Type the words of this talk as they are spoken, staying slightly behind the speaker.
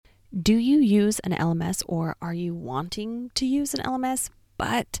Do you use an LMS, or are you wanting to use an LMS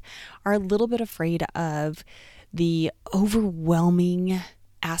but are a little bit afraid of the overwhelming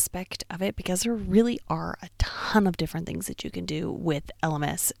aspect of it? Because there really are a ton of different things that you can do with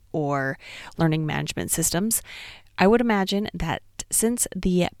LMS or learning management systems. I would imagine that since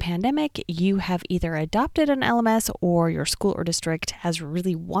the pandemic, you have either adopted an LMS or your school or district has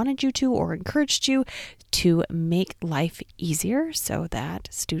really wanted you to or encouraged you to make life easier so that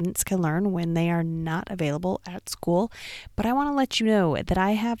students can learn when they are not available at school. But I want to let you know that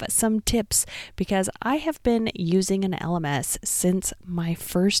I have some tips because I have been using an LMS since my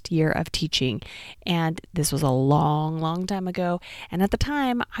first year of teaching. And this was a long time ago. And at the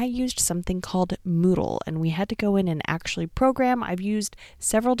time, I used something called Moodle, and we had to go in and actually program. I've used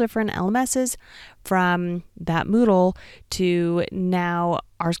several different LMSs from that Moodle to now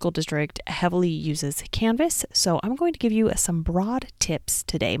our school district heavily uses Canvas. So I'm going to give you some broad tips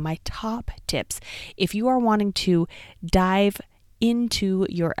today, my top tips. If you are wanting to dive into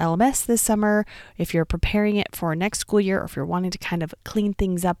your LMS this summer, if you're preparing it for next school year, or if you're wanting to kind of clean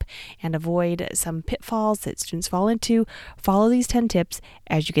things up and avoid some pitfalls that students fall into, follow these 10 tips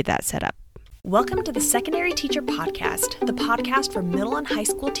as you get that set up. Welcome to the Secondary Teacher Podcast, the podcast for middle and high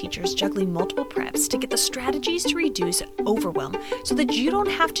school teachers juggling multiple preps to get the strategies to reduce overwhelm so that you don't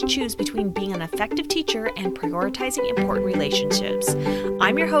have to choose between being an effective teacher and prioritizing important relationships.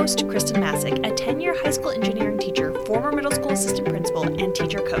 I'm your host, Kristen Masick, a 10-year high school engineering teacher, former middle school assistant principal, and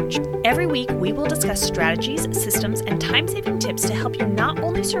teacher coach. Every week, we will discuss strategies, systems, and time-saving tips to help you not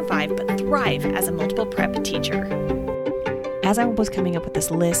only survive, but thrive as a multiple prep teacher. As I was coming up with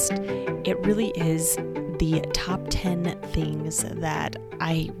this list, it really is the top 10 things that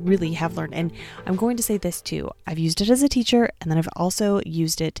I really have learned. And I'm going to say this too. I've used it as a teacher, and then I've also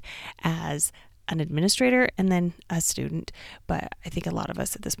used it as an administrator and then a student. But I think a lot of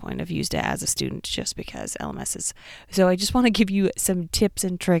us at this point have used it as a student just because LMS is. So I just want to give you some tips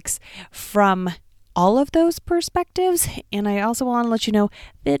and tricks from all of those perspectives. And I also want to let you know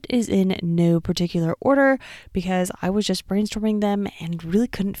that is in no particular order because I was just brainstorming them and really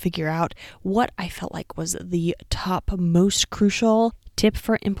couldn't figure out what I felt like was the top most crucial tip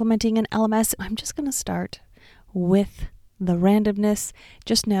for implementing an LMS. I'm just going to start with the randomness.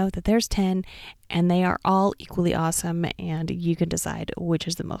 Just know that there's 10 and they are all equally awesome, and you can decide which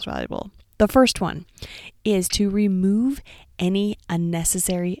is the most valuable. The first one is to remove any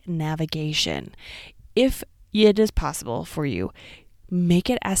unnecessary navigation. If it is possible for you, make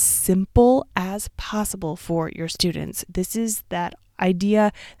it as simple as possible for your students. This is that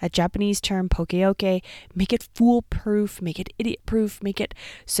idea, that Japanese term, poke-yoke. Make it foolproof, make it idiot-proof, make it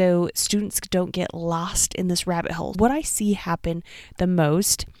so students don't get lost in this rabbit hole. What I see happen the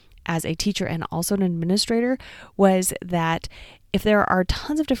most as a teacher and also an administrator was that if there are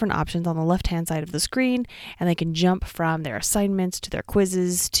tons of different options on the left-hand side of the screen, and they can jump from their assignments to their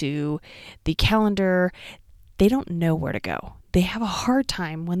quizzes to the calendar, they don't know where to go. They have a hard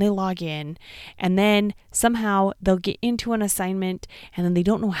time when they log in, and then somehow they'll get into an assignment, and then they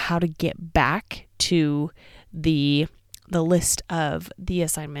don't know how to get back to the list of the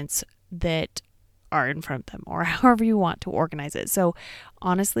assignments that are in front of them, or however you want to organize it. So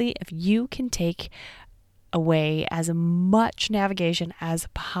honestly, if you can take away as much navigation as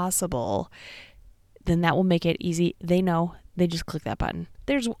possible, then that will make it easy. They know, they just click that button.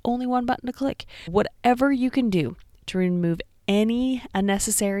 There's only one button to click. Whatever you can do to remove any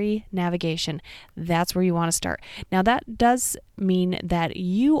unnecessary navigation, that's where you want to start. Now, that does mean that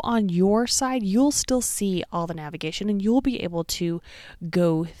you on your side, you'll still see all the navigation and you'll be able to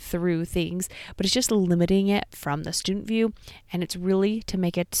go through things, but it's just limiting it from the student view. And it's really to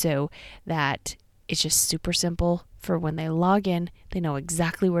make it so that it's just super simple for when they log in, they know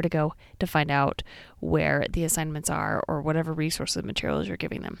exactly where to go to find out where the assignments are or whatever resources and materials you're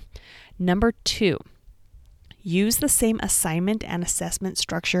giving them. Number 2, use the same assignment and assessment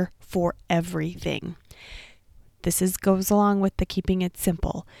structure for everything. This goes along with the keeping it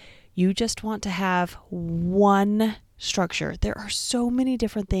simple. You just want to have one structure. There are so many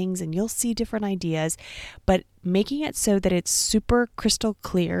different things and you'll see different ideas, but making it so that it's super crystal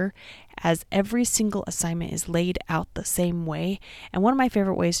clear as every single assignment is laid out the same way. And one of my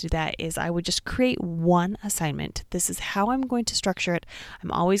favorite ways to do that is I would just create one assignment. This is how I'm going to structure it.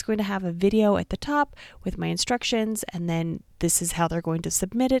 I'm always going to have a video at the top with my instructions, and then this is how they're going to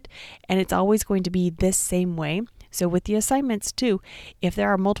submit it. And it's always going to be this same way. So with the assignments too, if there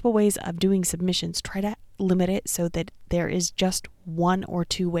are multiple ways of doing submissions, try to limit it so that there is just one or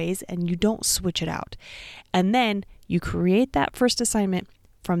two ways and you don't switch it out. And then you create that first assignment.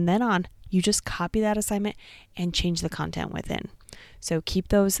 From then on, you just copy that assignment and change the content within. So keep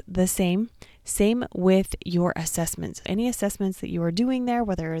those the same. Same with your assessments. Any assessments that you are doing there,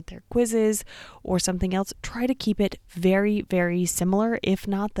 whether they're quizzes or something else, try to keep it very, very similar, if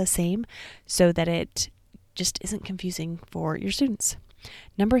not the same, so that it just isn't confusing for your students.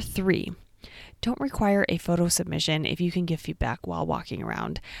 Number 3, don't require a photo submission if you can give feedback while walking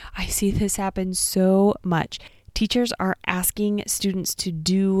around. I see this happen so much. Teachers are asking students to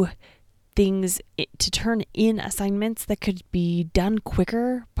do things, to turn in assignments that could be done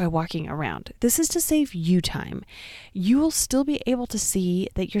quicker by walking around. This is to save you time. You will still be able to see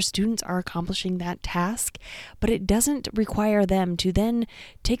that your students are accomplishing that task, but it doesn't require them to then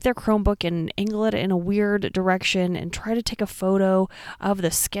take their Chromebook and angle it in a weird direction and try to take a photo of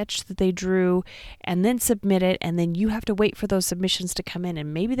the sketch that they drew and then submit it, and then you have to wait for those submissions to come in,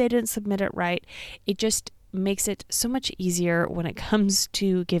 and maybe they didn't submit it right. It just makes it so much easier when it comes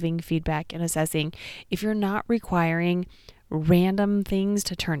to giving feedback and assessing if you're not requiring random things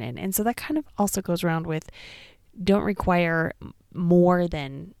to turn in. And so that kind of also goes around with don't require more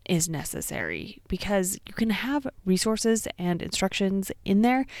than is necessary, because you can have resources and instructions in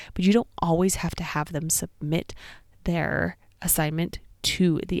there, but you don't always have to have them submit their assignment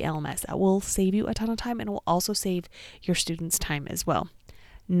to the LMS. That will save you a ton of time, and it will also save your students time as well.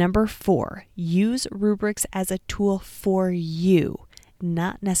 Number 4, use rubrics as a tool for you,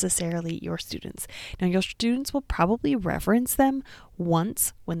 not necessarily your students. Now, your students will probably reference them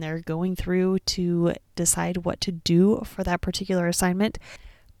once when they're going through to decide what to do for that particular assignment,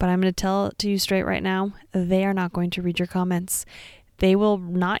 but I'm going to tell it to you straight right now, they are not going to read your comments. They will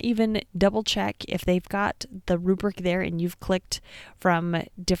not even double check if they've got the rubric there and you've clicked from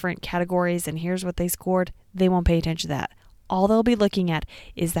different categories and here's what they scored. They won't pay attention to that. All they'll be looking at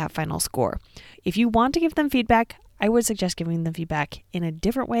is that final score. If you want to give them feedback, I would suggest giving them feedback in a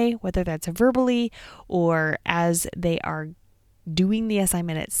different way, whether that's verbally or as they are doing the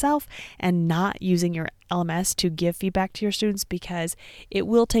assignment itself, and not using your LMS to give feedback to your students, because it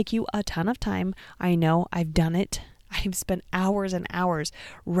will take you a ton of time. I know, I've done it. I've spent hours and hours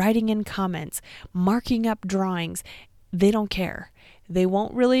writing in comments, marking up drawings. They don't care. They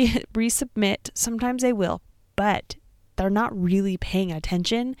won't really resubmit. Sometimes they will, but they're not really paying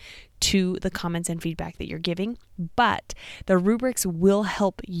attention to the comments and feedback that you're giving. But the rubrics will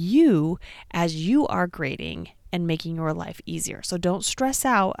help you as you are grading and making your life easier. So don't stress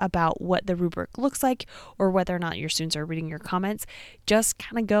out about what the rubric looks like or whether or not your students are reading your comments. Just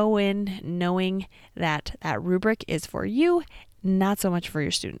kind of go in knowing that that rubric is for you, not so much for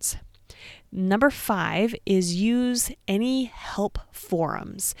your students. Number 5 is use any help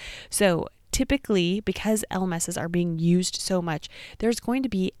forums. So typically, because LMSs are being used so much, there's going to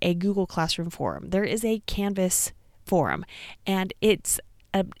be a Google Classroom forum. There is a Canvas forum, and it's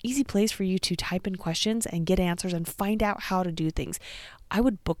an easy place for you to type in questions and get answers and find out how to do things. I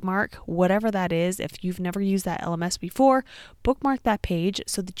would bookmark whatever that is. If you've never used that LMS before, bookmark that page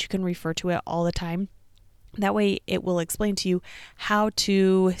so that you can refer to it all the time. That way it will explain to you how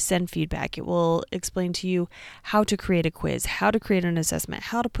to send feedback. It will explain to you how to create a quiz, how to create an assessment,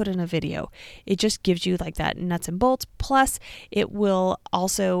 how to put in a video. It just gives you like that nuts and bolts. Plus, it will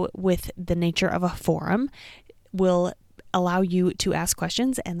also, with the nature of a forum, will allow you to ask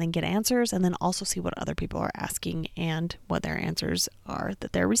questions and then get answers, and then also see what other people are asking and what their answers are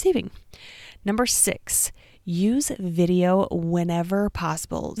that they're receiving. Number 6, use video whenever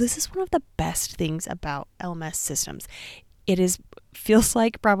possible. This is one of the best things about LMS systems. It feels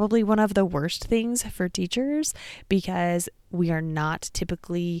like probably one of the worst things for teachers, because we are not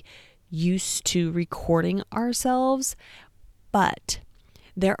typically used to recording ourselves, but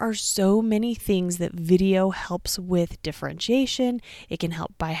there are so many things that video helps with differentiation. It can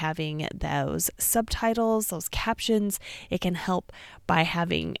help by having those subtitles, those captions. It can help by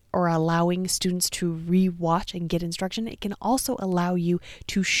having or allowing students to re-watch and get instruction. It can also allow you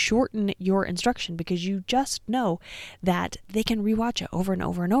to shorten your instruction, because you just know that they can re-watch it over and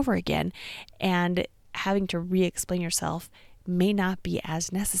over and over again, and having to re-explain yourself may not be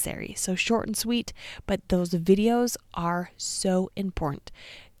as necessary. So short and sweet, but those videos are so important.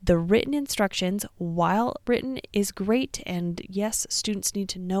 The written instructions, while written, is great, and yes, students need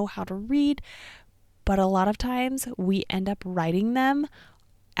to know how to read, but a lot of times we end up writing them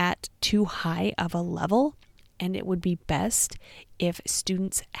at too high of a level, and it would be best if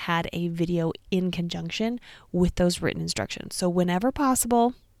students had a video in conjunction with those written instructions. So whenever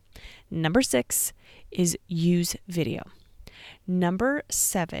possible, number 6 is use video. Number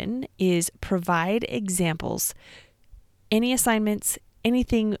 7 is provide examples. Any assignments,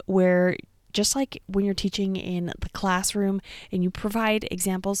 anything where, just like when you're teaching in the classroom and you provide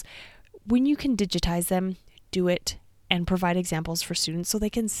examples, when you can digitize them, do it and provide examples for students so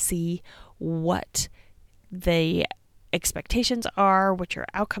they can see what the expectations are, what your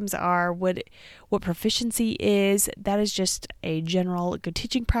outcomes are, what proficiency is. That is just a general good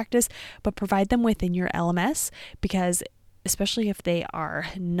teaching practice, but provide them within your LMS, because especially if they are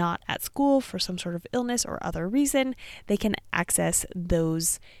not at school for some sort of illness or other reason, they can access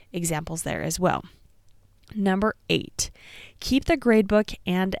those examples there as well. Number 8, keep the gradebook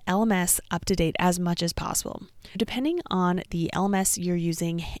and LMS up to date as much as possible. Depending on the LMS you're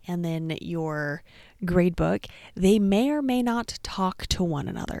using and then your gradebook, they may or may not talk to one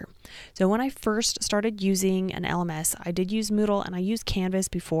another. So when I first started using an LMS, I did use Moodle and I used Canvas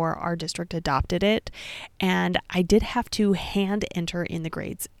before our district adopted it, and I did have to hand enter in the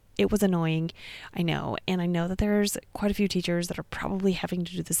grades. It was annoying, I know, and I know that there's quite a few teachers that are probably having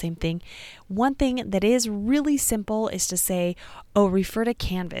to do the same thing. One thing that is really simple is to say, oh, refer to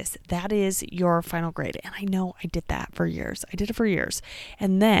Canvas. That is your final grade. And I know I did that for years. I did it for years.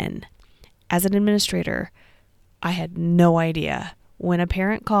 And then, as an administrator, I had no idea when a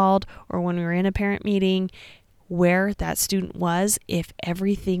parent called or when we were in a parent meeting where that student was, if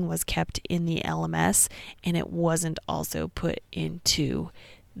everything was kept in the LMS and it wasn't also put into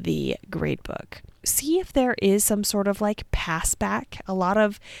the gradebook. See if there is some sort of like pass back. A lot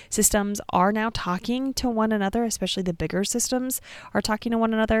of systems are now talking to one another, especially the bigger systems are talking to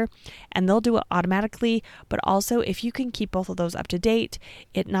one another, and they'll do it automatically. But also, if you can keep both of those up to date,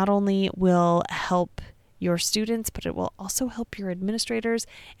 it not only will help your students, but it will also help your administrators.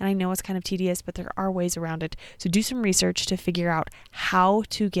 And I know it's kind of tedious, but there are ways around it. So do some research to figure out how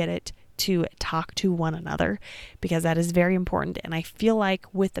to get it to talk to one another, because that is very important. And I feel like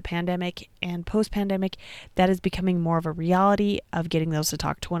with the pandemic and post-pandemic, that is becoming more of a reality of getting those to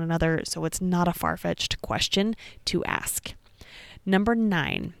talk to one another. So it's not a far-fetched question to ask. Number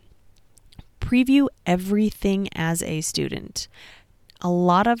 9, preview everything as a student. A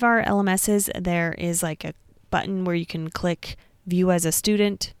lot of our LMSs, there is like a button where you can click view as a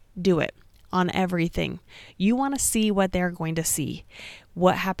student. Do it on everything. You want to see what they're going to see.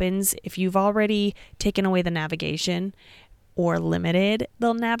 What happens if you've already taken away the navigation or limited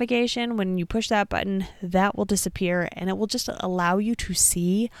the navigation? When you push that button, that will disappear, and it will just allow you to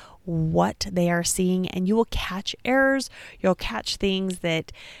see what they are seeing, and you will catch errors. You'll catch things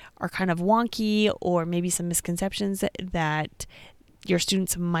that are kind of wonky, or maybe some misconceptions that your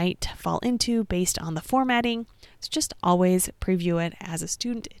students might fall into based on the formatting. So just always preview it as a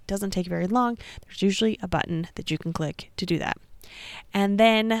student. It doesn't take very long. There's usually a button that you can click to do that. And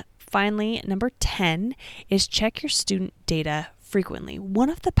then finally, number 10 is check your student data frequently.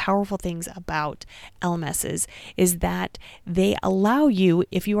 One of the powerful things about LMSs is that they allow you,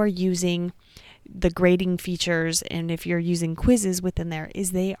 if you are using the grading features and if you're using quizzes within there,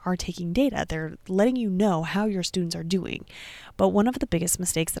 is they are taking data. They're letting you know how your students are doing. But one of the biggest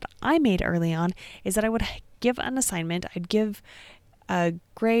mistakes that I made early on is that I would give an assignment, I'd give a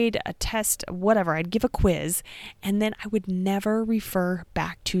grade, a test, whatever, I'd give a quiz, and then I would never refer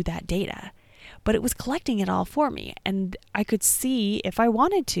back to that data. But it was collecting it all for me. And I could see, if I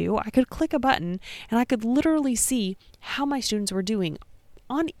wanted to, I could click a button and I could literally see how my students were doing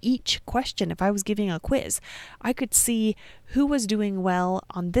on each question. If I was giving a quiz, I could see who was doing well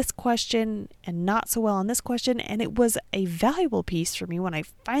on this question and not so well on this question. And it was a valuable piece for me when I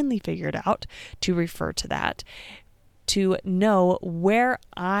finally figured out to refer to that, to know where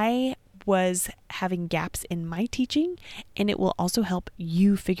I was having gaps in my teaching, and it will also help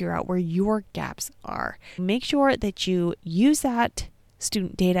you figure out where your gaps are. Make sure that you use that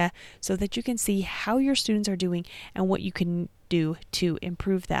student data so that you can see how your students are doing and what you can do to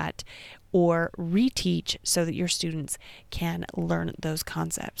improve that or reteach so that your students can learn those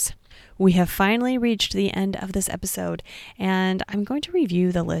concepts. We have finally reached the end of this episode, and I'm going to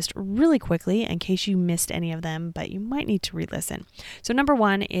review the list really quickly in case you missed any of them, but you might need to re-listen. So number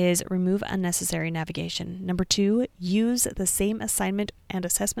 1 is remove unnecessary navigation. Number 2, use the same assignment and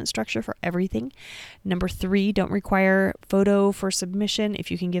assessment structure for everything. Number 3, don't require photo for submission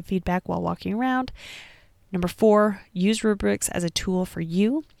if you can give feedback while walking around. Number 4, use rubrics as a tool for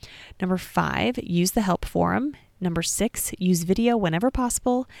you. Number 5, use the help forum. Number 6, use video whenever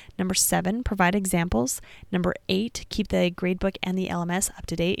possible. Number 7, provide examples. Number 8, keep the gradebook and the LMS up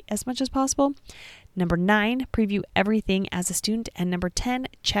to date as much as possible. Number 9, preview everything as a student. And number 10,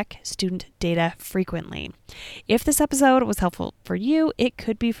 check student data frequently. If this episode was helpful for you, it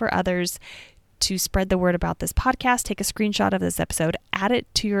could be for others. To spread the word about this podcast, take a screenshot of this episode, add it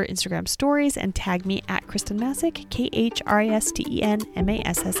to your Instagram stories, and tag me at Kristen Masick, KristenMassick.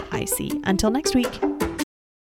 Until next week.